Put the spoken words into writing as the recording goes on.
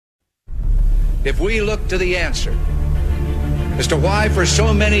if we look to the answer as to why for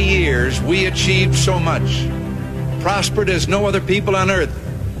so many years we achieved so much, prospered as no other people on earth,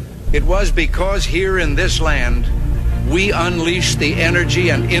 it was because here in this land we unleashed the energy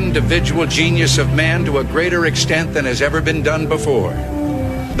and individual genius of man to a greater extent than has ever been done before.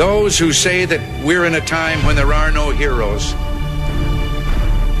 Those who say that we're in a time when there are no heroes,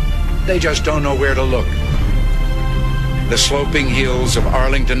 they just don't know where to look. The sloping hills of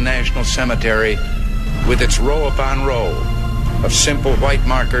Arlington National Cemetery, with its row upon row of simple white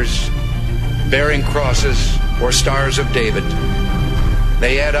markers bearing crosses or stars of David,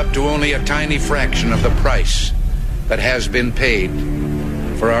 they add up to only a tiny fraction of the price that has been paid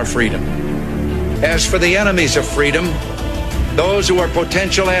for our freedom. As for the enemies of freedom, those who are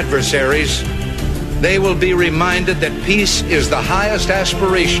potential adversaries, they will be reminded that peace is the highest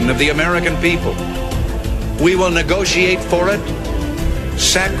aspiration of the American people. We will negotiate for it,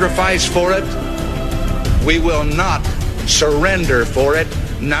 sacrifice for it. We will not surrender for it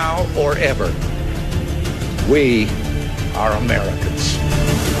now or ever. We are Americans.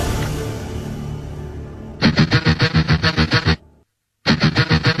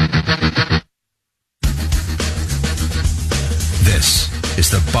 This is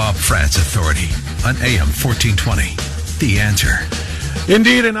the Bob Frantz Authority on AM 1420. The Answer.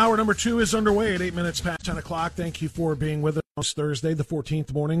 Indeed, and hour number 2 is underway at 8 minutes past 10 o'clock. Thank you for being with us this Thursday, the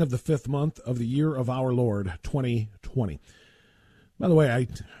 14th morning of the 5th month of the year of our Lord, 2020. By the way,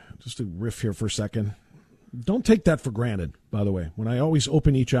 just to riff here for a second, don't take that for granted, by the way. When I always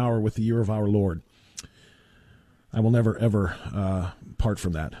open each hour with the year of our Lord, I will never, ever part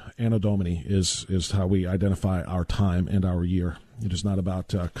from that. Anno Domini is how we identify our time and our year. It is not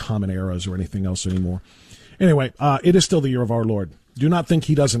about common eras or anything else anymore. Anyway, it is still the year of our Lord. Do not think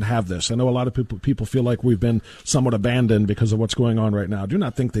he doesn't have this. I know a lot of people feel like we've been somewhat abandoned because of what's going on right now. Do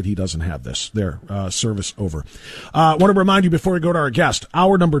not think that he doesn't have this. There, service over. I want to remind you before we go to our guest,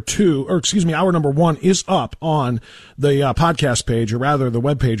 hour number 1 is up on the podcast page, or rather the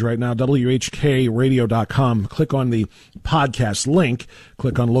webpage right now, WHKradio.com. Click on the podcast link.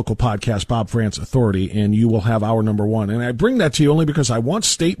 Click on local podcast, Bob Frantz Authority, and you will have hour number 1. And I bring that to you only because I want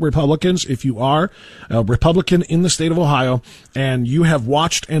state Republicans, if you are a Republican in the state of Ohio, and you have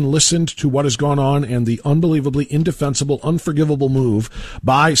watched and listened to what has gone on and the unbelievably indefensible, unforgivable move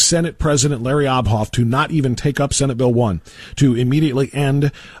by Senate President Larry Obhoff to not even take up Senate Bill 1, to immediately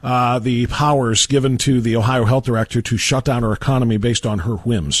end the powers given to the Ohio Health Director to shut down our economy based on her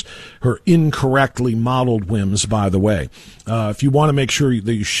whims, her incorrectly modeled whims, by the way. If you want to make sure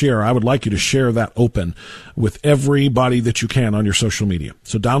that you share, I would like you to share that open with everybody that you can on your social media.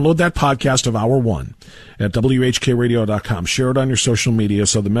 So download that podcast of Hour 1 at WHKradio.com. Share it on your social media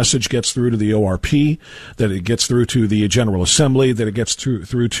so the message gets through to the ORP, that it gets through to the General Assembly, that it gets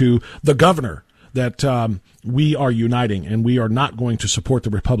through to the governor, that we are uniting and we are not going to support the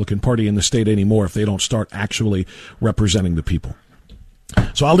Republican Party in the state anymore if they don't start actually representing the people.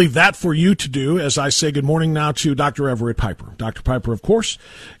 So I'll leave that for you to do as I say good morning now to Dr. Everett Piper. Dr. Piper, of course,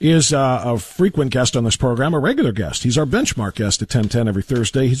 is a frequent guest on this program, a regular guest. He's our benchmark guest at 10:10 every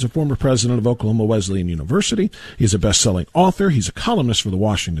Thursday. He's a former president of Oklahoma Wesleyan University. He's a best-selling author. He's a columnist for the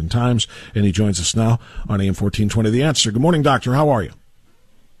Washington Times, and he joins us now on AM 1420 The Answer. Good morning, Doctor. How are you?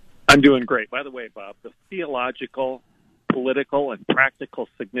 I'm doing great. By the way, Bob, the theological, political, and practical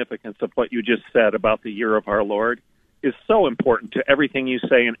significance of what you just said about the year of our Lord is so important to everything you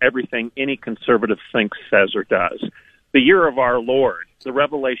say and everything any conservative thinks, says, or does. The year of our Lord, the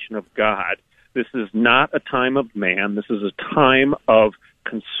revelation of God, this is not a time of man. This is a time of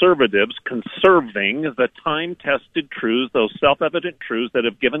conservatives conserving the time-tested truths, those self-evident truths that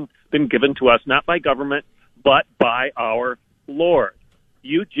have been given to us, not by government, but by our Lord.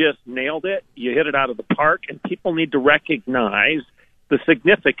 You just nailed it. You hit it out of the park, and people need to recognize the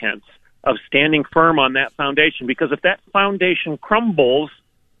significance of standing firm on that foundation, because if that foundation crumbles,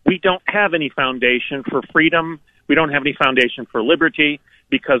 we don't have any foundation for freedom. We don't have any foundation for liberty,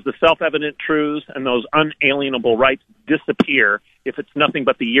 because the self-evident truths and those unalienable rights disappear if it's nothing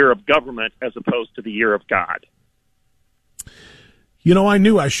but the year of government as opposed to the year of God. You know, I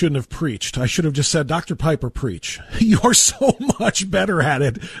knew I shouldn't have preached. I should have just said, Dr. Piper, preach. You're so much better at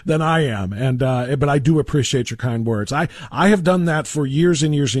it than I am. And, but I do appreciate your kind words. I have done that for years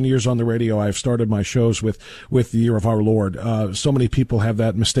and years and years on the radio. I've started my shows with the year of our Lord. So many people have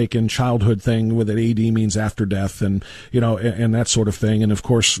that mistaken childhood thing with that AD means after death and, and that sort of thing. And of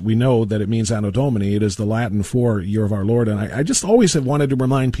course, we know that it means Anno Domini. It is the Latin for year of our Lord. And I just always have wanted to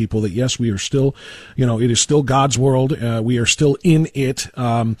remind people that yes, we are still, it is still God's world. We are still in it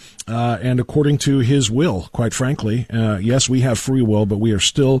and according to his will, quite frankly. Yes, we have free will, but we are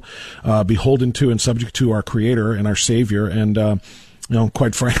still beholden to and subject to our Creator and our Savior. And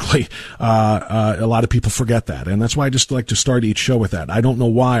quite frankly, a lot of people forget that. And that's why I just like to start each show with that. I don't know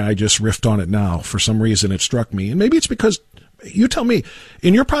why I just riffed on it now. For some reason, it struck me. And maybe it's because, you tell me,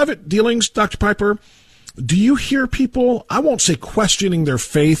 in your private dealings, Dr. Piper, do you hear people, I won't say questioning their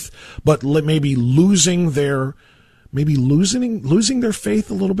faith, but maybe losing their faith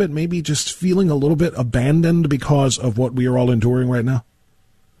a little bit, maybe just feeling a little bit abandoned because of what we are all enduring right now?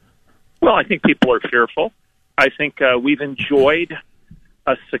 Well, I think people are fearful. I think we've enjoyed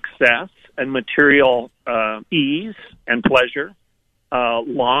a success and material ease and pleasure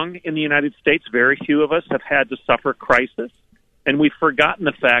long in the United States. Very few of us have had to suffer crisis, and we've forgotten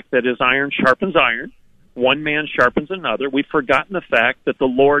the fact that as iron sharpens iron, one man sharpens another. We've forgotten the fact that the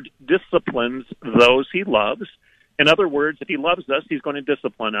Lord disciplines those he loves. In other words, if he loves us, he's going to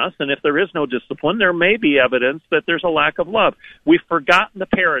discipline us. And if there is no discipline, there may be evidence that there's a lack of love. We've forgotten the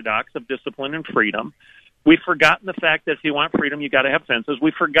paradox of discipline and freedom. We've forgotten the fact that if you want freedom, you've got to have fences.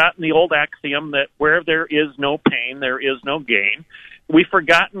 We've forgotten the old axiom that where there is no pain, there is no gain. We've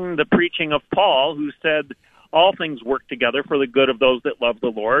forgotten the preaching of Paul, who said all things work together for the good of those that love the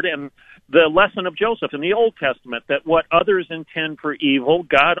Lord, and the lesson of Joseph in the Old Testament, that what others intend for evil,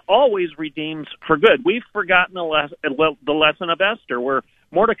 God always redeems for good. We've forgotten the lesson of Esther, where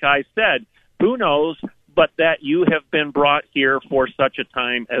Mordecai said, who knows but that you have been brought here for such a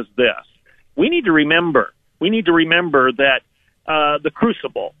time as this. We need to remember that the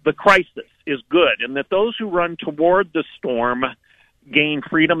crucible, the crisis, is good, and that those who run toward the storm gain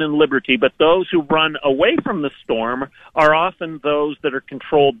freedom and liberty, but those who run away from the storm are often those that are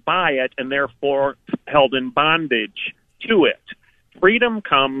controlled by it and therefore held in bondage to it. Freedom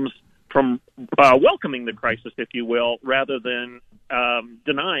comes from welcoming the crisis, if you will, rather than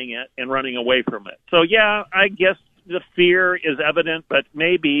denying it and running away from it. So, yeah, I guess the fear is evident, but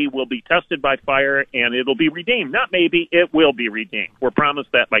maybe we'll be tested by fire and it'll be redeemed. Not maybe, it will be redeemed. We're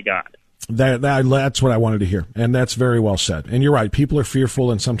promised that by God. That's what I wanted to hear, and that's very well said. And you're right; people are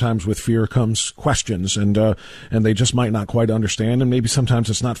fearful, and sometimes with fear comes questions, and they just might not quite understand, and maybe sometimes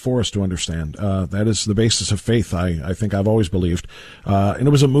it's not for us to understand. That is the basis of faith. I think I've always believed, and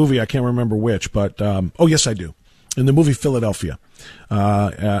it was a movie, I can't remember which, but oh yes, I do. In the movie Philadelphia,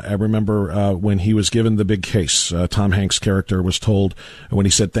 I remember when he was given the big case, Tom Hanks' character was told, when he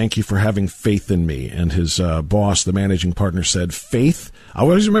said, "Thank you for having faith in me," and his boss, the managing partner, said, "Faith," I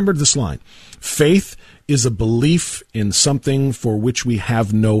always remembered this line, "Faith is a belief in something for which we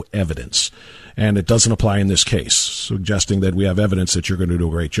have no evidence." And it doesn't apply in this case, suggesting that we have evidence that you're going to do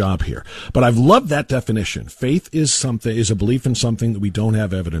a great job here. But I've loved that definition. Faith is a belief in something that we don't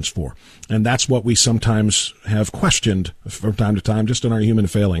have evidence for. And that's what we sometimes have questioned from time to time, just in our human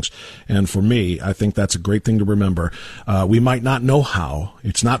failings. And for me, I think that's a great thing to remember. We might not know how.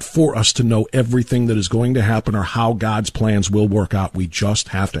 It's not for us to know everything that is going to happen or how God's plans will work out. We just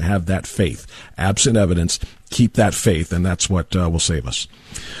have to have that faith. Absent evidence, keep that faith, and that's what will save us.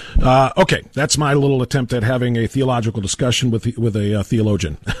 Okay, that's my little attempt at having a theological discussion with a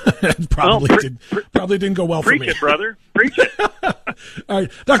theologian. Probably didn't go well for me. Preach it, brother. Preach it. All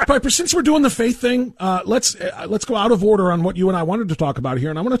right, Dr. Piper, since we're doing the faith thing, let's go out of order on what you and I wanted to talk about here,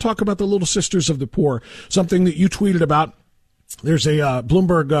 and I want to talk about the Little Sisters of the Poor, something that you tweeted about. There's a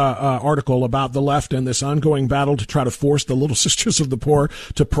Bloomberg article about the left and this ongoing battle to try to force the Little Sisters of the Poor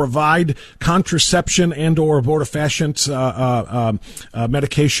to provide contraception and or abortifacient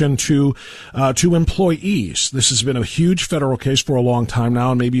medication to employees. This has been a huge federal case for a long time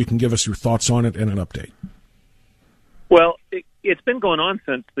now, and maybe you can give us your thoughts on it and an update. Well, it's been going on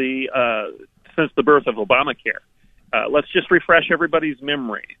since the birth of Obamacare. Let's just refresh everybody's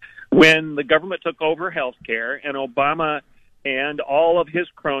memory. When the government took over health care and Obama and all of his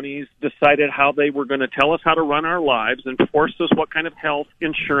cronies decided how they were going to tell us how to run our lives and force us what kind of health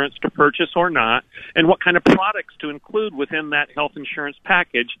insurance to purchase or not, and what kind of products to include within that health insurance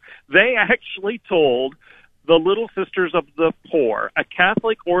package, they actually told the Little Sisters of the Poor, a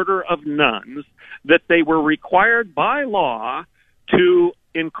Catholic order of nuns, that they were required by law to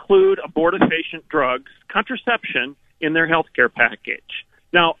include abortifacient drugs, contraception, in their health care package.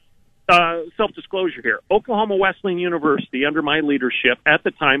 Now, self-disclosure here. Oklahoma Wesleyan University, under my leadership at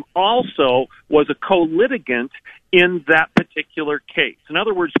the time, also was a co-litigant in that particular case. In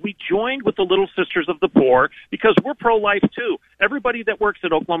other words, we joined with the Little Sisters of the Poor because we're pro-life too. Everybody that works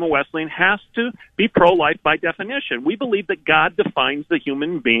at Oklahoma Wesleyan has to be pro-life by definition. We believe that God defines the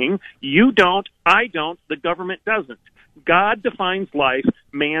human being. You don't, I don't, the government doesn't. God defines life,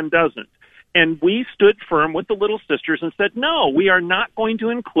 man doesn't. And we stood firm with the Little Sisters and said, no, we are not going to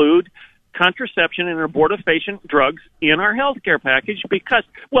include contraception and abortifacient drugs in our health care package because,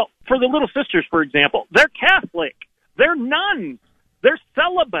 well, for the Little Sisters, for example, they're Catholic. They're nuns. They're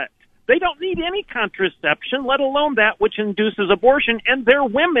celibate. They don't need any contraception, let alone that which induces abortion. And they're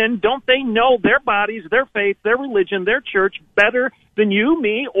women. Don't they know their bodies, their faith, their religion, their church better than you,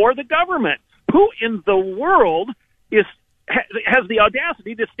 me, or the government? Who in the world has the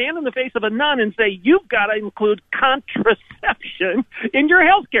audacity to stand in the face of a nun and say, you've got to include contraception in your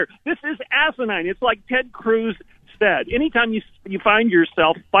health care? This is asinine. It's like Ted Cruz said. Anytime you find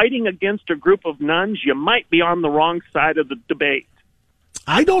yourself fighting against a group of nuns, you might be on the wrong side of the debate.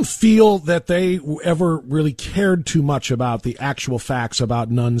 I don't feel that they ever really cared too much about the actual facts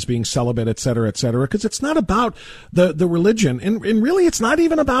about nuns being celibate, et cetera, because it's not about the religion, and really it's not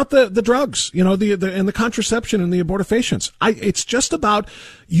even about the drugs, you know, and the contraception and the abortifacients. It's just about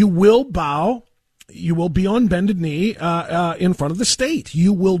you will bow. You will be on bended knee in front of the state.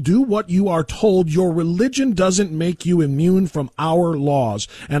 You will do what you are told. Your religion doesn't make you immune from our laws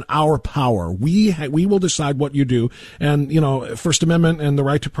and our power. We will decide what you do. And, you know, First Amendment and the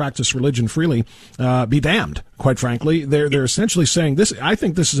right to practice religion freely, be damned, quite frankly. They're essentially saying this. I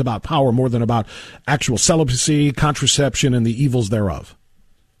think this is about power more than about actual celibacy, contraception, and the evils thereof.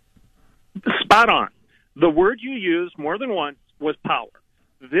 Spot on. The word you used more than once was power.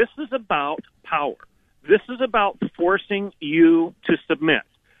 This is about power. This is about forcing you to submit.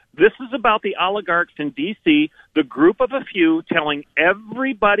 This is about the oligarchs in D.C., the group of a few telling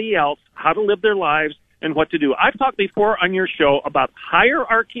everybody else how to live their lives and what to do. I've talked before on your show about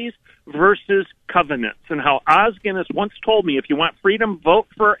hierarchies versus covenants and how Oz Guinness once told me, if you want freedom, vote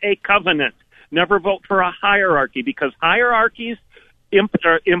for a covenant. Never vote for a hierarchy, because hierarchies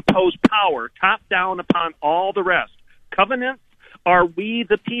impose power top down upon all the rest. Covenants are we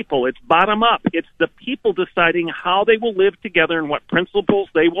the people. It's bottom up. It's the people deciding how they will live together and what principles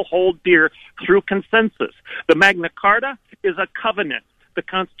they will hold dear through consensus. The Magna Carta is a covenant. The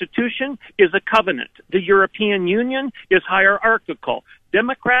Constitution is a covenant. The European Union is hierarchical.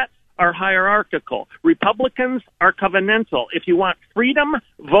 Democrats are hierarchical. Republicans are covenantal. If you want freedom,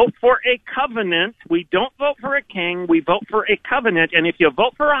 vote for a covenant. We don't vote for a king. We vote for a covenant. And if you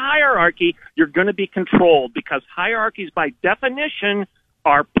vote for a hierarchy, you're going to be controlled, because hierarchies by definition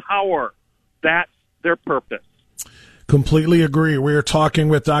are power. That's their purpose. Completely agree. We are talking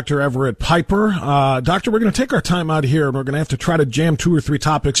with Dr. Everett Piper. Doctor, we're going to take our time out here, and we're going to have to try to jam 2 or 3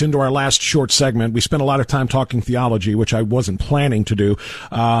 topics into our last short segment. We spent a lot of time talking theology, which I wasn't planning to do,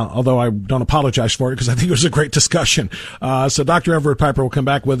 although I don't apologize for it because I think it was a great discussion. So Dr. Everett Piper will come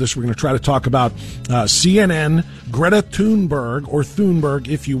back with us. We're going to try to talk about CNN, Grett Thunberg, or Thunberg,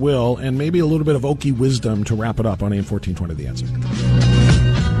 if you will, and maybe a little bit of Okie wisdom to wrap it up on AM 1420 The Answer.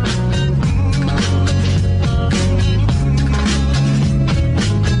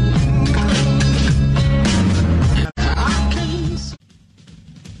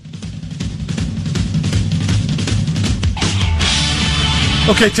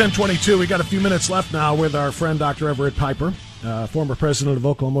 Okay, 10:22. We got a few minutes left now with our friend Dr. Everett Piper, former president of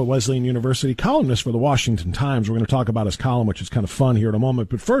Oklahoma Wesleyan University, columnist for the Washington Times. We're going to talk about his column, which is kind of fun here in a moment.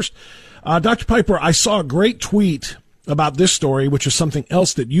 But first, Dr. Piper, I saw a great tweet about this story, which is something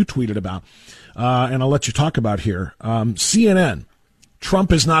else that you tweeted about, and I'll let you talk about here. CNN,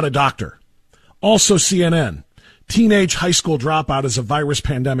 Trump is not a doctor. Also CNN, teenage high school dropout is a virus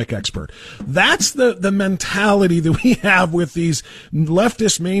pandemic expert. That's the mentality that we have with these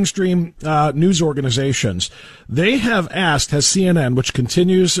leftist mainstream news organizations. They have asked, has CNN, which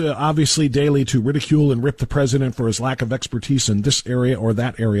continues obviously daily to ridicule and rip the president for his lack of expertise in this area or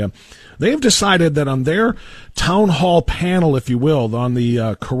that area, they have decided that on their town hall panel, if you will, on the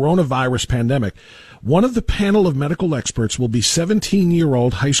coronavirus pandemic, one of the panel of medical experts will be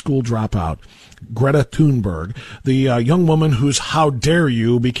 17-year-old high school dropout Grett Thunberg, the young woman whose "How dare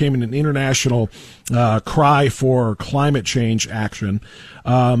you" became an international cry for climate change action.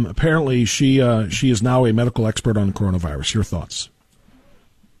 Apparently, she is now a medical expert on coronavirus. Your thoughts?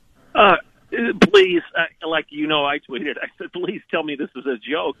 Please, like you know, I tweeted. I said, "Please tell me this is a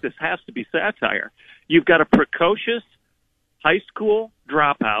joke. This has to be satire." You've got a precocious high school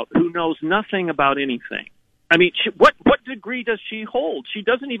dropout who knows nothing about anything. I mean, what degree does she hold? She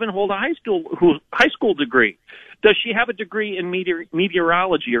doesn't even hold a high school degree. Does she have a degree in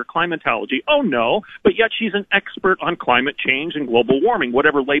meteorology or climatology? Oh, no. But yet she's an expert on climate change and global warming,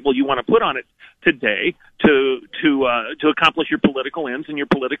 whatever label you want to put on it today to accomplish your political ends and your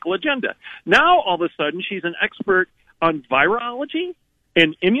political agenda. Now, all of a sudden, she's an expert on virology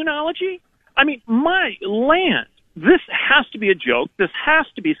and immunology. I mean, my land. This has to be a joke. This has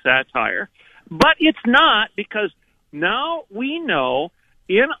to be satire. But it's not, because now we know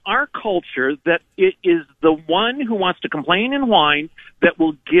in our culture that it is the one who wants to complain and whine that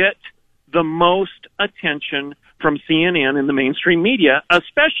will get the most attention from CNN and the mainstream media,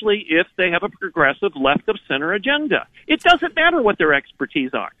 especially if they have a progressive left-of-center agenda. It doesn't matter what their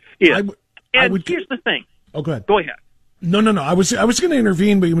expertise are. Here's the thing. Oh, go ahead. Go ahead. No. I was going to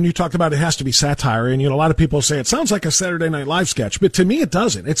intervene, but when you talked about it has to be satire, and a lot of people say it sounds like a Saturday Night Live sketch, but to me it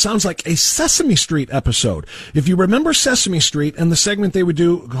doesn't. It sounds like a Sesame Street episode. If you remember Sesame Street and the segment they would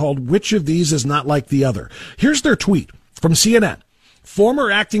do called "Which of These Is Not Like the Other," here's their tweet from CNN. Former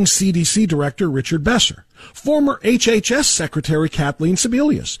acting CDC director Richard Besser, former HHS Secretary Kathleen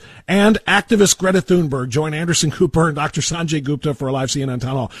Sebelius, and activist Grett Thunberg join Anderson Cooper and Dr. Sanjay Gupta for a live CNN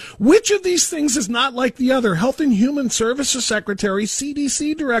town hall. Which of these things is not like the other? Health and Human Services Secretary,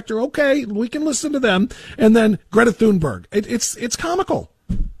 CDC Director. Okay, we can listen to them. And then Grett Thunberg. It's comical.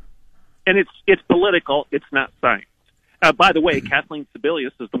 And it's political. It's not science. By the way, Kathleen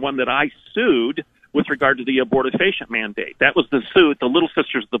Sebelius is the one that I sued with regard to the abortifacient mandate. That was the suit, the Little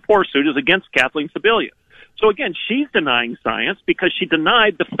Sisters of the Poor suit, is against Kathleen Sebelius. So again, she's denying science because she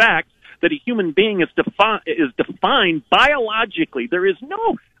denied the fact that a human being is defined biologically. There is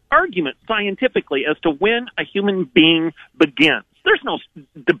no argument scientifically as to when a human being begins. There's no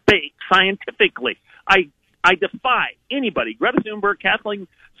debate scientifically. I defy anybody, Greta Thunberg, Kathleen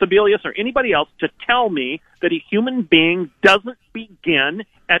Sebelius, or anybody else, to tell me that a human being doesn't begin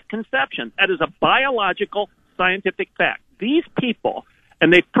at conception. That is a biological, scientific fact. These people,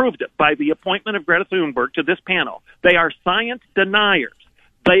 and they've proved it by the appointment of Greta Thunberg to this panel, they are science deniers.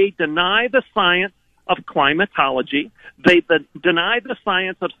 They deny the science of climatology. They deny the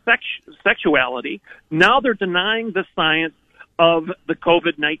science of sexuality. Now they're denying the science of the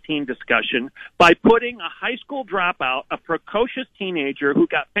COVID-19 discussion by putting a high school dropout, a precocious teenager who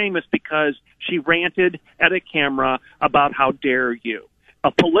got famous because she ranted at a camera about how dare you. A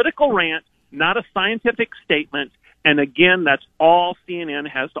political rant, not a scientific statement, and again, that's all CNN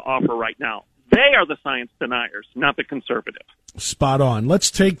has to offer right now. They are the science deniers, not the conservatives. Spot on. Let's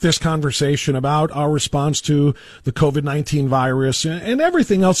take this conversation about our response to the COVID-19 virus and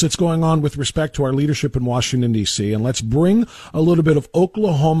everything else that's going on with respect to our leadership in Washington, D.C., and let's bring a little bit of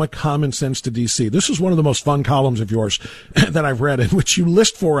Oklahoma common sense to D.C. This is one of the most fun columns of yours that I've read, in which you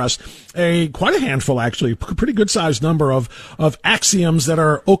list for us quite a handful, actually, a pretty good-sized number of axioms that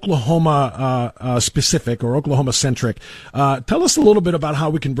are Oklahoma specific or Oklahoma-centric. Tell us a little bit about how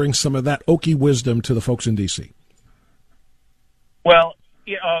we can bring some of that Okie wisdom to the folks in D.C. Well,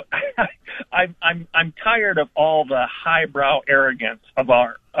 I'm tired of all the highbrow arrogance of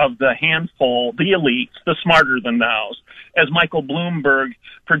the handful, the elites, the smarter than thous. As Michael Bloomberg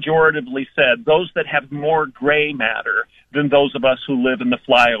pejoratively said, those that have more gray matter than those of us who live in the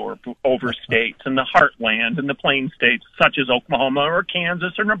flyover states and the heartland and the plain states, such as Oklahoma or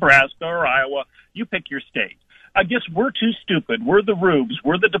Kansas or Nebraska or Iowa. You pick your state. I guess we're too stupid. We're the rubes.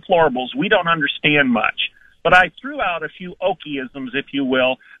 We're the deplorables. We don't understand much. But I threw out a few Okieisms, if you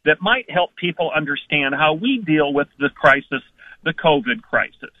will, that might help people understand how we deal with the crisis, the COVID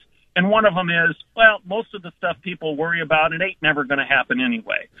crisis. And one of them is, well, most of the stuff people worry about, it ain't never going to happen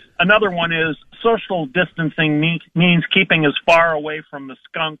anyway. Another one is social distancing means keeping as far away from the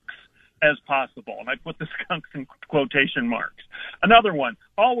skunks as possible. And I put the skunks in quotation marks. Another one,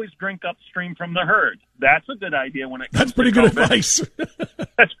 always drink upstream from the herd. That's a good idea when it comes to COVID. That's pretty good advice.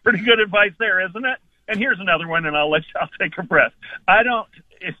 That's pretty good advice there, isn't it? And here's another one, and I'll take a breath.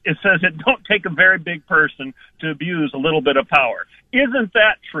 It says it don't take a very big person to abuse a little bit of power. Isn't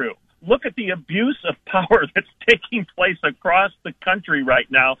that true? Look at the abuse of power that's taking place across the country right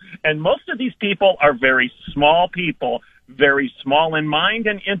now. And most of these people are very small people, very small in mind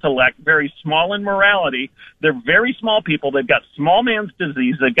and intellect, very small in morality. They're very small people. They've got small man's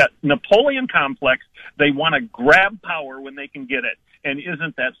disease. They've got Napoleon complex. They want to grab power when they can get it. And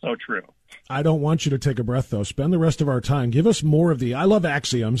isn't that so true? I don't want you to take a breath, though. Spend the rest of our time. Give us more of I love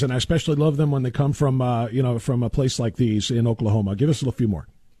axioms, and I especially love them when they come from, from a place like these in Oklahoma. Give us a few more.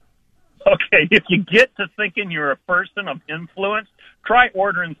 Okay, if you get to thinking you're a person of influence, try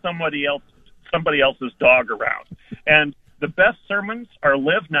ordering somebody else's dog around. And the best sermons are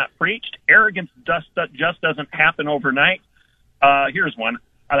lived, not preached. Arrogance just doesn't happen overnight. Here's one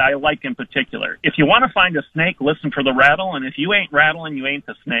I like in particular. If you want to find a snake, listen for the rattle, and if you ain't rattling, you ain't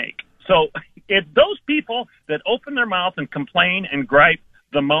the snake. So those people that open their mouth and complain and gripe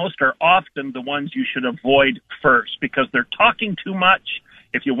the most are often the ones you should avoid first because they're talking too much.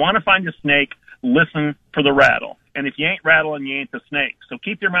 If you want to find a snake, listen for the rattle. And if you ain't rattling, you ain't the snake. So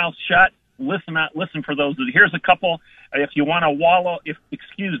keep your mouth shut, listen for those. Here's a couple. If you want to wallow, if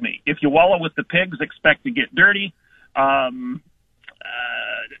you wallow with the pigs, expect to get dirty.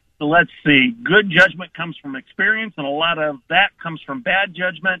 Let's see. Good judgment comes from experience, and a lot of that comes from bad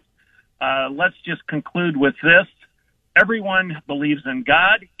judgment. Let's just conclude with this. Everyone believes in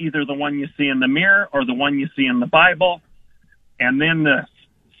God, either the one you see in the mirror or the one you see in the Bible. And then this: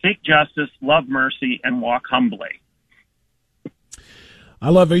 seek justice, love mercy, and walk humbly. I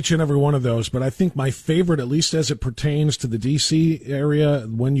love each and every one of those, but I think my favorite, at least as it pertains to the D.C. area,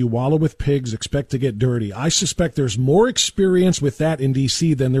 when you wallow with pigs, expect to get dirty. I suspect there's more experience with that in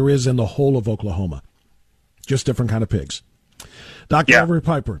D.C. than there is in the whole of Oklahoma. Just different kind of pigs. Dr. Everett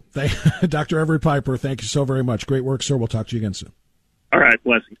Piper. Dr. Everett Piper, thank you so very much. Great work, sir. We'll talk to you again soon. All right,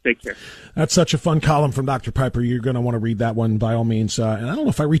 blessings. Take care. That's such a fun column from Dr. Piper. You're going to want to read that one by all means. And I don't know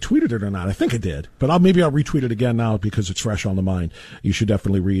if I retweeted it or not. I think I did. But maybe I'll retweet it again now because it's fresh on the mind. You should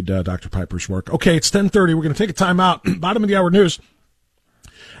definitely read Dr. Piper's work. Okay, it's 10:30. We're going to take a time out. Bottom of the hour news.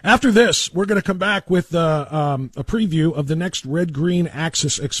 After this, we're going to come back with a preview of the next Red Green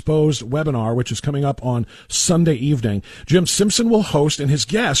Axis Exposed webinar, which is coming up on Sunday evening. Jim Simpson will host, and his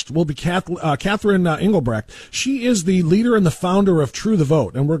guest will be Catherine Engelbrecht. She is the leader and the founder of True the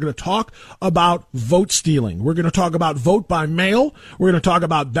Vote, and we're going to talk about vote stealing. We're going to talk about vote by mail. We're going to talk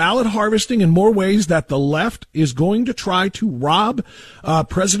about ballot harvesting and more ways that the left is going to try to rob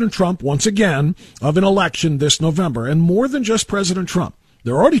President Trump once again of an election this November. And more than just President Trump.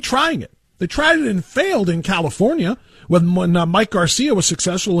 They're already trying it. They tried it and failed in California when Mike Garcia was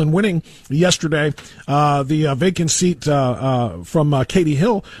successful in winning yesterday the vacant seat from Katie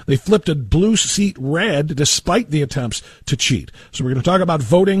Hill. They flipped a blue seat red despite the attempts to cheat. So we're going to talk about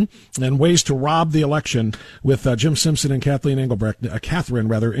voting and ways to rob the election with Jim Simpson and Catherine Engelbrecht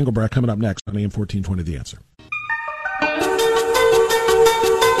coming up next on AM 1420 The Answer.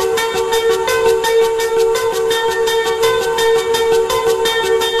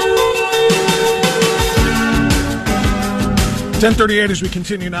 (10:38) as we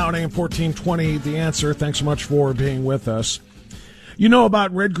continue now on AM 1420, The Answer. Thanks so much for being with us. You know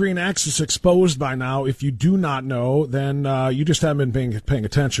about Red Green Axis Exposed by now. If you do not know, then you just haven't been paying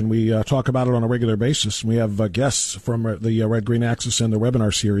attention. We talk about it on a regular basis. We have guests from the Red Green Axis and the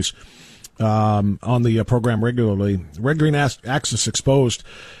webinar series on the program regularly. Red Green Axis Exposed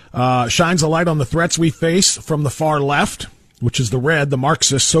shines a light on the threats we face from the far left, which is the red, the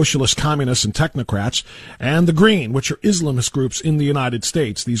Marxist, socialist, communists, and technocrats, and the green, which are Islamist groups in the United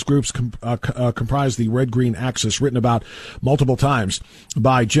States. These groups comprise the Red Green Axis, written about multiple times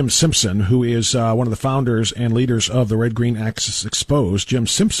by Jim Simpson, who is one of the founders and leaders of the Red Green Axis Exposed. Jim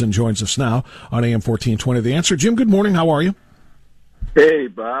Simpson joins us now on AM 1420 The Answer. Jim, good morning. How are you? Hey,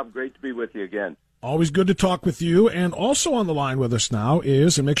 Bob. Great to be with you again. Always good to talk with you. And also on the line with us now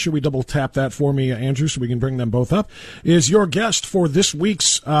is, and make sure we double tap that for me, Andrew, so we can bring them both up, is your guest for this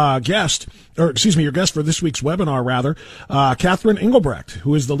week's your guest for this week's webinar, rather, Catherine Engelbrecht,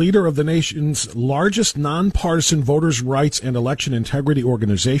 who is the leader of the nation's largest nonpartisan voters' rights and election integrity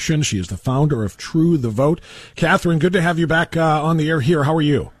organization. She is the founder of True the Vote. Catherine, good to have you back on the air here. How are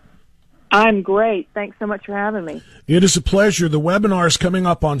you? I'm great. Thanks so much for having me. It is a pleasure. The webinar is coming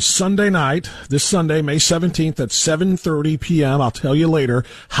up on Sunday night, this Sunday, May 17th at 7:30 p.m. I'll tell you later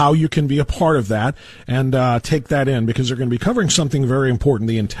how you can be a part of that and take that in, because they're going to be covering something very important,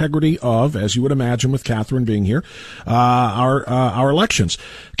 the integrity of, as you would imagine with Catherine being here, our elections.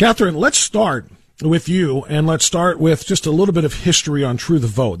 Catherine, let's start with you, and let's start with just a little bit of history on True the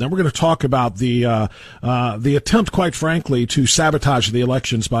Vote. Then we're going to talk about the attempt, quite frankly, to sabotage the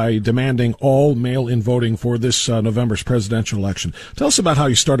elections by demanding all mail-in voting for this November's presidential election. Tell us about how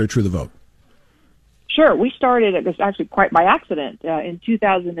you started True the Vote. Sure. We started, it was actually quite by accident, in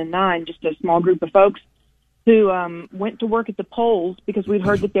 2009, just a small group of folks who went to work at the polls because we'd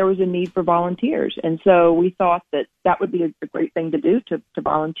heard that there was a need for volunteers. And so we thought that would be a great thing to do, to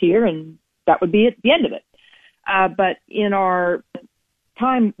volunteer, and that would be at the end of it. But in our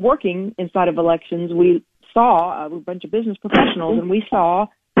time working inside of elections, we saw a bunch of business professionals, and we saw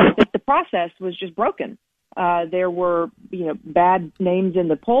that the process was just broken. There were, bad names in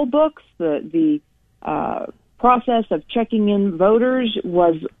the poll books. The process of checking in voters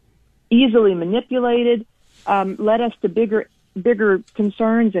was easily manipulated, led us to bigger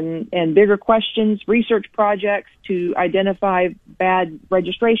concerns and bigger questions, research projects to identify bad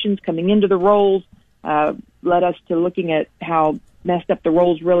registrations coming into the rolls, led us to looking at how messed up the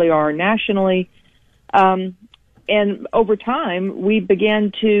rolls really are nationally. And over time, we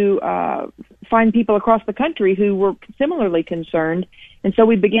began to find people across the country who were similarly concerned. And so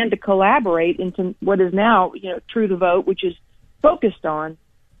we began to collaborate into what is now, True the Vote, which is focused on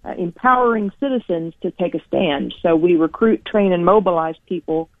empowering citizens to take a stand. So we recruit, train, and mobilize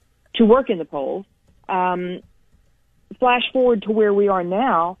people to work in the polls. Flash forward to where we are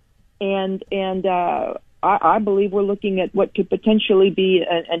now, and I believe we're looking at what could potentially be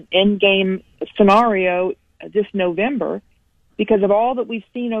an endgame scenario this November because of all that we've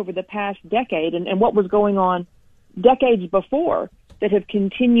seen over the past decade and what was going on decades before that have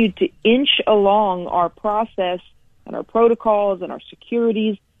continued to inch along our process and our protocols and our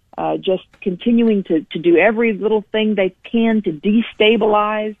securities, just continuing to do every little thing they can to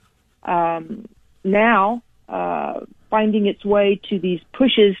destabilize. Now, finding its way to these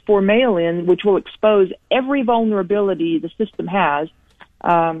pushes for mail-in, which will expose every vulnerability the system has,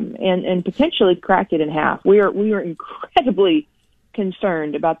 and potentially crack it in half. We are incredibly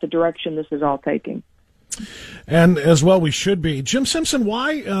concerned about the direction this is all taking. And as well, we should be. Jim Simpson,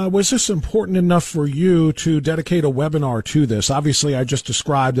 why was this important enough for you to dedicate a webinar to this? Obviously, I just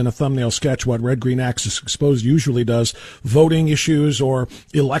described in a thumbnail sketch what Red Green Axis Exposed usually does. Voting issues or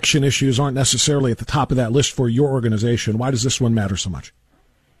election issues aren't necessarily at the top of that list for your organization. Why does this one matter so much?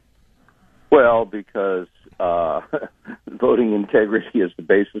 Well, because voting integrity is the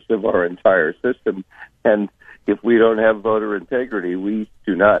basis of our entire system, and if we don't have voter integrity, we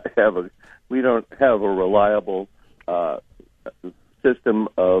don't have a reliable system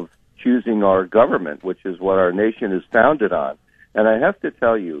of choosing our government, which is what our nation is founded on. And I have to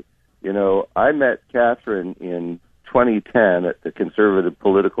tell you, I met Catherine in 2010 at the Conservative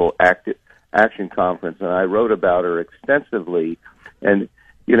Political Action Conference, and I wrote about her extensively. And,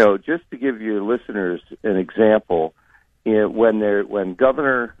 just to give your listeners an example, when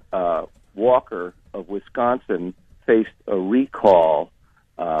Governor Walker of Wisconsin faced a recall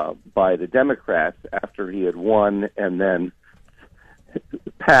by the Democrats after he had won and then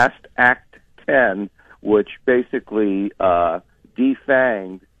passed Act 10, which basically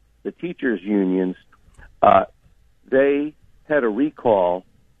defanged the teachers' unions. They had a recall,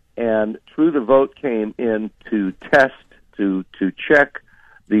 and True the Vote came in to test, to check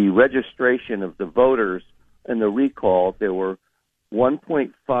the registration of the voters in the recall. There were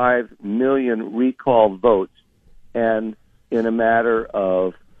 1.5 million recall votes, and in a matter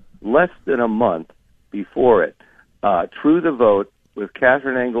of less than a month before it, True the Vote, with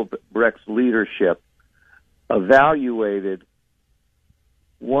Catherine Engelbrecht's leadership, evaluated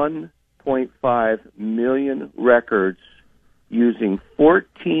 1.5 million records using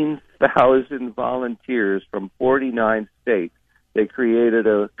 14,000 volunteers from 49 states. They created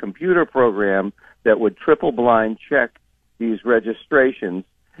a computer program that would triple-blind check these registrations,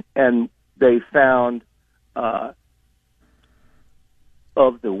 and they found of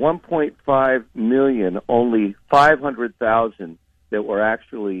the 1.5 million, only 500,000 that were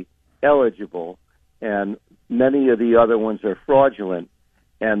actually eligible, and many of the other ones are fraudulent.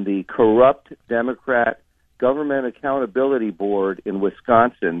 And the corrupt Democrat Government Accountability Board in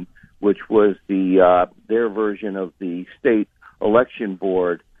Wisconsin, which was their version of the state election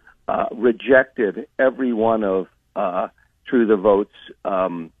board, rejected every one of True the Vote's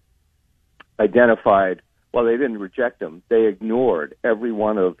identified. Well, they didn't reject them. They ignored every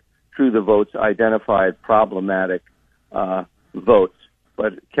one of True the Vote's identified problematic votes.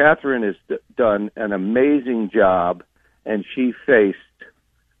 But Catherine has done an amazing job, and she faced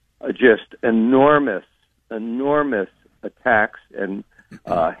just enormous attacks and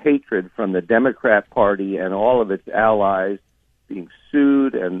hatred from the Democrat Party and all of its allies, being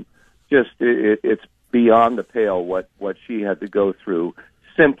sued, and just it's beyond the pale what she had to go through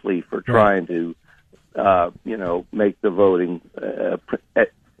simply for trying to make the voting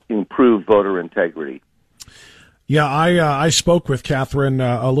improve voter integrity. Yeah, I spoke with Catherine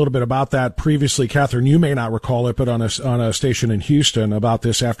a little bit about that previously. Catherine, you may not recall it, but on a station in Houston about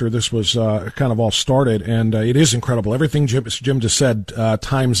this after this was kind of all started, and it is incredible. Everything Jim just said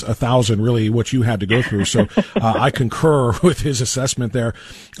times 1,000, really, what you had to go through. So I concur with his assessment there.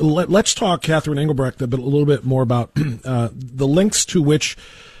 Let's talk, Catherine Engelbrecht, a little bit more about the lengths to which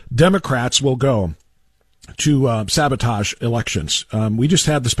Democrats will go to sabotage elections. We just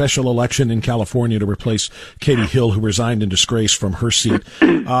had the special election in California to replace Katie Hill, who resigned in disgrace from her seat.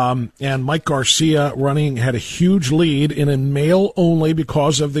 And Mike Garcia running had a huge lead in a mail-only,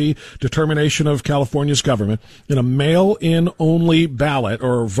 because of the determination of California's government, in a mail-in only ballot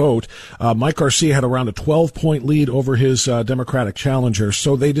or vote. Mike Garcia had around a 12-point lead over his Democratic challenger.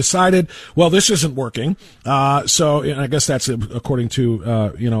 So they decided, well, this isn't working. So and I guess that's according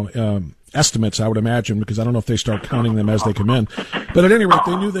to, estimates, I would imagine, because I don't know if they start counting them as they come in. But at any rate,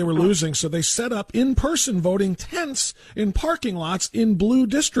 they knew they were losing, so they set up in-person voting tents in parking lots in blue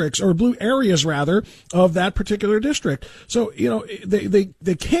districts, or blue areas, rather, of that particular district. So,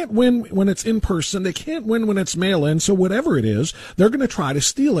 they can't win when it's in person. They can't win when it's mail-in. So whatever it is, they're going to try to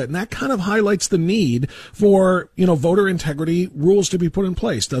steal it. And that kind of highlights the need for, voter integrity rules to be put in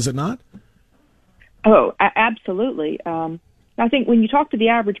place, does it not? Oh, absolutely. I think when you talk to the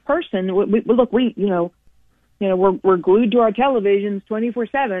average person, we're glued to our televisions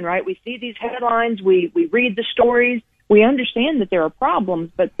 24/7, right? We see these headlines, we read the stories, we understand that there are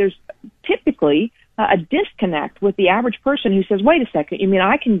problems, but there's typically a disconnect with the average person who says, wait a second, you mean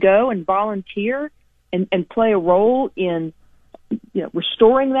I can go and volunteer and play a role in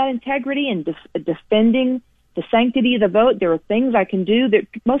restoring that integrity and defending the sanctity of the vote? There are things I can do that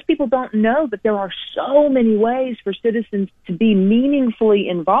most people don't know, but there are so many ways for citizens to be meaningfully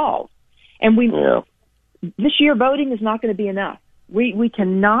involved. And this year voting is not going to be enough. We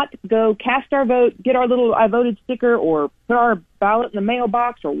cannot go cast our vote, get our little I voted sticker, or put our ballot in the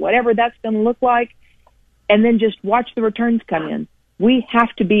mailbox, or whatever that's going to look like, and then just watch the returns come in. We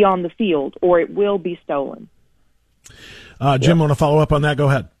have to be on the field, or it will be stolen. Jim, want to follow up on that? Go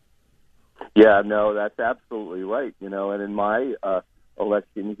ahead. Yeah, no, that's absolutely right. And in my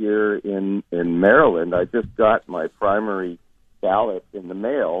election here in Maryland, I just got my primary ballot in the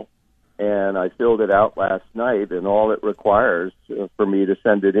mail, and I filled it out last night, and all it requires for me to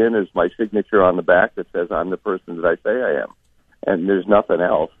send it in is my signature on the back that says I'm the person that I say I am, and there's nothing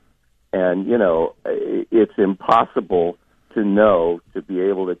else. And, it's impossible to know, to be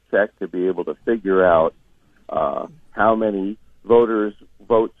able to check, to be able to figure out how many votes,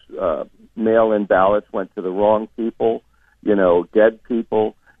 mail-in ballots went to the wrong people, dead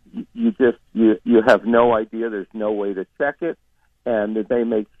people. You have no idea. There's no way to check it, and they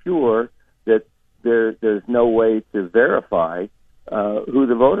make sure that there's no way to verify who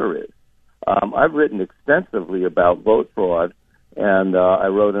the voter is. I've written extensively about vote fraud, and I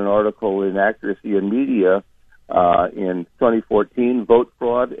wrote an article in Accuracy in Media in 2014, Vote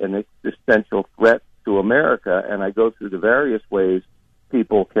Fraud, an Existential Threat to America, and I go through the various ways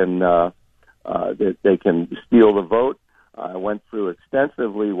people can they can steal the vote. I went through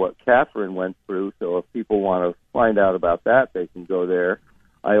extensively what Catherine went through, so if people want to find out about that, they can go there.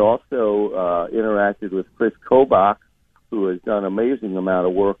 I also interacted with Chris Kobach, who has done an amazing amount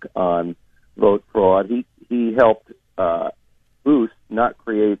of work on vote fraud. He helped boost, not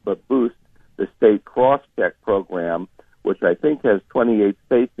create, but boost the state cross-check program, which I think has 28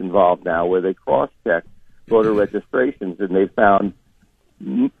 states involved now, where they cross-check voter registrations, and they found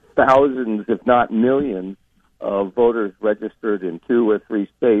thousands, if not millions, of voters registered in 2 or 3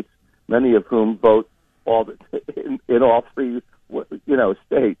 states, many of whom vote in all 3,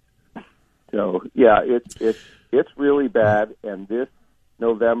 states. So yeah, it's really bad. And this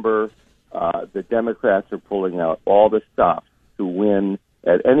November, the Democrats are pulling out all the stops to win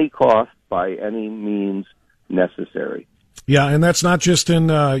at any cost by any means necessary. Yeah, and that's not just in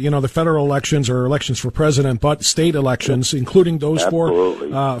the federal elections or elections for president, but state elections, including those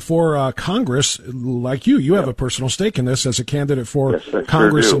for Congress. Like you have a personal stake in this as a candidate for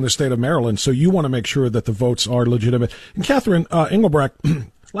Congress in the state of Maryland. So you want to make sure that the votes are legitimate. And Catherine Engelbrecht,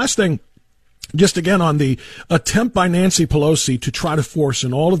 last thing. Just again on the attempt by Nancy Pelosi to try to force,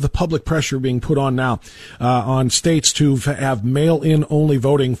 and all of the public pressure being put on now on states to have mail-in only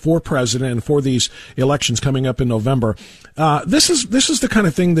voting for president and for these elections coming up in November. This is the kind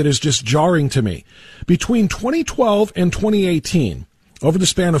of thing that is just jarring to me. Between 2012 and 2018, over the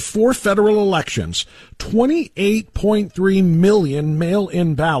span of 4 federal elections, 28.3 million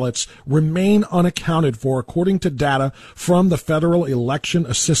mail-in ballots remain unaccounted for, according to data from the Federal Election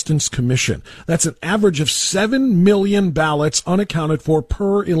Assistance Commission. That's an average of 7 million ballots unaccounted for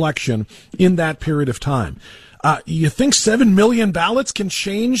per election in that period of time. You think 7 million ballots can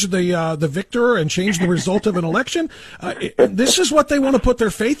change the victor and change the result of an election? This is what they want to put their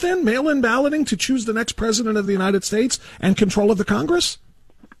faith in, mail-in balloting to choose the next president of the United States and control of the Congress?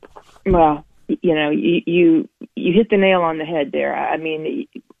 Well, you hit the nail on the head there. I mean,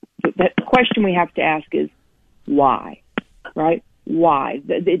 the question we have to ask is why, right? Why?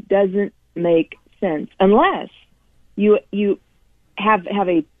 It doesn't make sense unless you have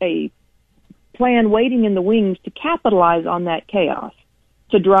a plan waiting in the wings to capitalize on that chaos,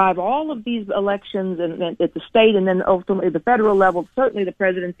 to drive all of these elections and at the state and then ultimately the federal level, certainly the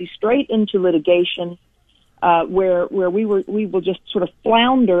presidency, straight into litigation, where we will just sort of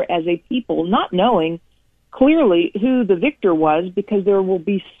flounder as a people, not knowing clearly who the victor was, because there will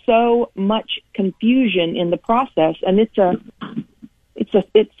be so much confusion in the process. And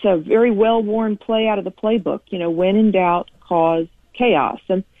it's a very well-worn play out of the playbook. When in doubt, cause chaos.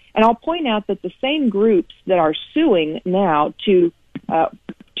 And I'll point out that the same groups that are suing now to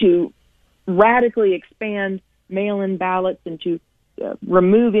radically expand mail-in ballots and to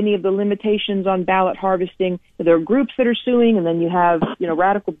remove any of the limitations on ballot harvesting. There are groups that are suing, and then you have,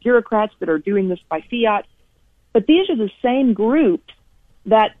 radical bureaucrats that are doing this by fiat. But these are the same groups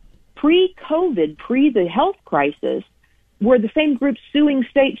that pre-COVID, pre the health crisis, were the same groups suing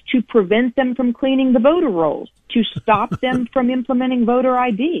states to prevent them from cleaning the voter rolls, to stop them from implementing voter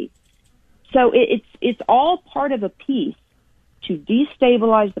ID. So it's all part of a piece to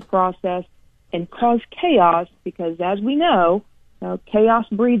destabilize the process and cause chaos, because as we know, chaos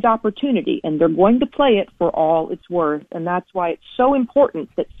breeds opportunity, and they're going to play it for all it's worth. And that's why it's so important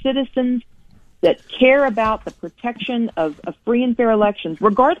that citizens that care about the protection of free and fair elections,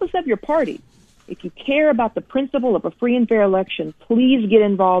 regardless of your party, if you care about the principle of a free and fair election, please get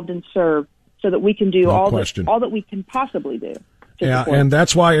involved and serve so that we can do all that we can possibly do. Yeah, and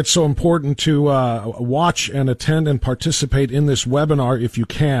that's why it's so important to watch and attend and participate in this webinar if you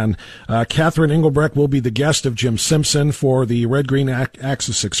can. Catherine Engelbrecht will be the guest of Jim Simpson for the Red Green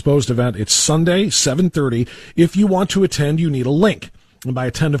Axis Exposed event. It's Sunday, 7:30. If you want to attend, you need a link. And by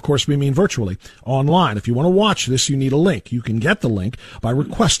attend, of course, we mean virtually, online. If you want to watch this, you need a link. You can get the link by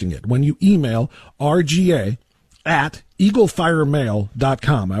requesting it when you email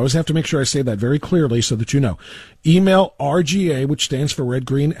rga@eaglefiremail.com. I always have to make sure I say that very clearly so that you know. Email RGA, which stands for Red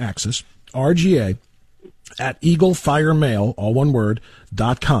Green Axis, RGA@eaglefiremail, all one word,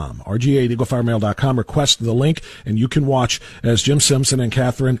 .com. RGA@eaglefiremail.com. Request the link, and you can watch as Jim Simpson and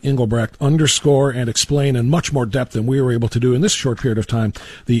Catherine Engelbrecht underscore and explain in much more depth than we were able to do in this short period of time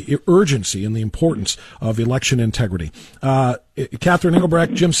the urgency and the importance of election integrity. Catherine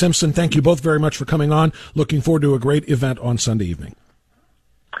Engelbrecht, Jim Simpson, thank you both very much for coming on. Looking forward to a great event on Sunday evening.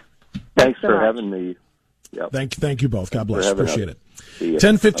 Thanks for having me. Yep. Thank you both. God bless. Appreciate it.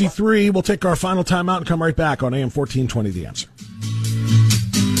 10:53. We'll take our final time out and come right back on AM 1420, The Answer.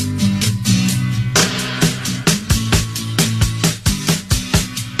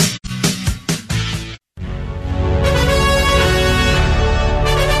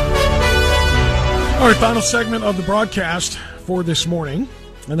 All right, final segment of the broadcast for this morning.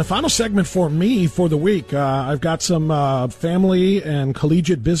 And the final segment for me for the week, I've got some family and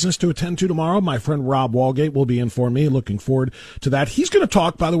collegiate business to attend to tomorrow. My friend Rob Walgate will be in for me. Looking forward to that. He's going to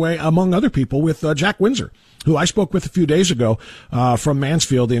talk, by the way, among other people, with Jack Windsor, who I spoke with a few days ago from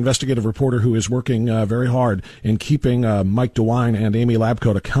Mansfield, the investigative reporter who is working very hard in keeping Mike DeWine and Amy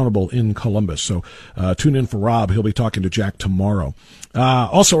Labcoat accountable in Columbus. So tune in for Rob. He'll be talking to Jack tomorrow.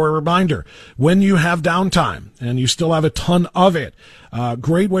 Also, a reminder, when you have downtime, and you still have a ton of it,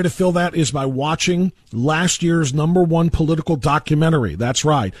 great way to fill that is by watching last year's #1 political documentary. That's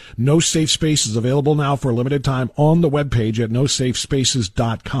right. No Safe Spaces, available now for a limited time on the webpage at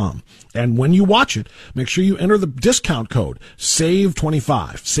nosafespaces.com. And when you watch it, make sure you enter the discount code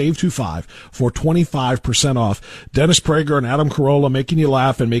SAVE25, SAVE25, for 25% off. Dennis Prager and Adam Carolla making you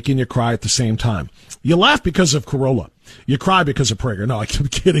laugh and making you cry at the same time. You laugh because of Carolla. You cry because of Prager. No, I'm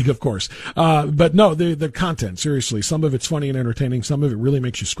kidding, of course. But no, the content, seriously, some of it's funny and entertaining. Some of it really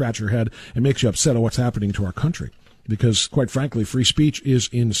makes you scratch your head and makes you upset at what's happening to our country. Because, quite frankly, free speech is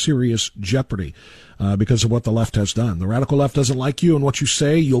in serious jeopardy because of what the left has done. The radical left doesn't like you and what you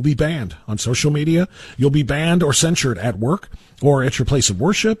say. You'll be banned on social media. You'll be banned or censored at work or at your place of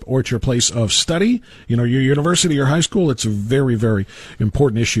worship or at your place of study. You know, your university or high school. It's a very, very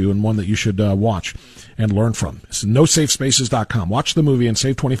important issue and one that you should watch and learn from. It's nosafespaces.com. Watch the movie and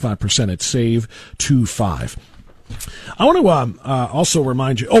save 25% at SAVE25. I want to also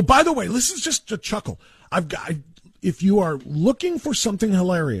remind you. Oh, by the way, this is just a chuckle. If you are looking for something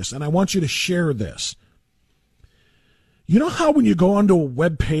hilarious, and I want you to share this, you know how when you go onto a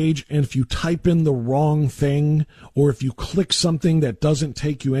web page and if you type in the wrong thing or if you click something that doesn't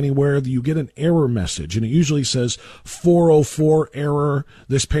take you anywhere, you get an error message, and it usually says 404 error,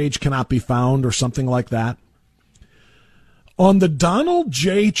 this page cannot be found, or something like that? On the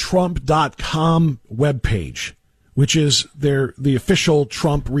DonaldJTrump.com webpage, which is the official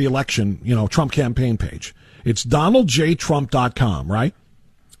Trump reelection, Trump campaign page. It's DonaldJTrump.com, right?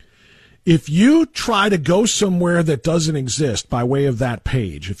 If you try to go somewhere that doesn't exist by way of that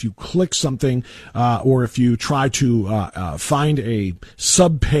page, if you click something or if you try to find a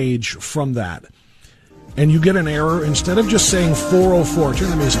sub-page from that, and you get an error, instead of just saying 404,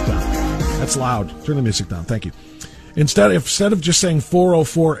 turn the music down. That's loud. Turn the music down. Thank you. Instead of just saying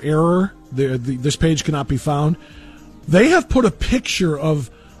 404 error, this page cannot be found, they have put a picture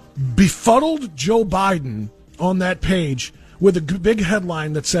of befuddled Joe Biden on that page with a big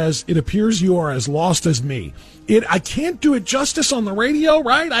headline that says, "It appears you are as lost as me." I can't do it justice on the radio,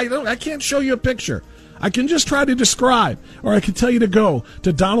 right? I can't show you a picture. I can just try to describe, or I can tell you to go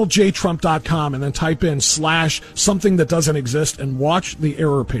to DonaldJTrump.com and then type in / something that doesn't exist and watch the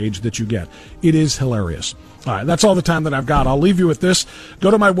error page that you get. It is hilarious. All right, that's all the time that I've got. I'll leave you with this. Go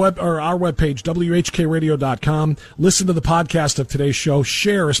to our webpage, WHKRadio.com. Listen to the podcast of today's show.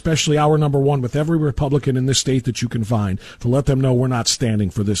 Share, especially hour number 1, with every Republican in this state that you can find to let them know we're not standing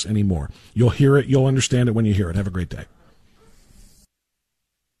for this anymore. You'll hear it. You'll understand it when you hear it. Have a great day.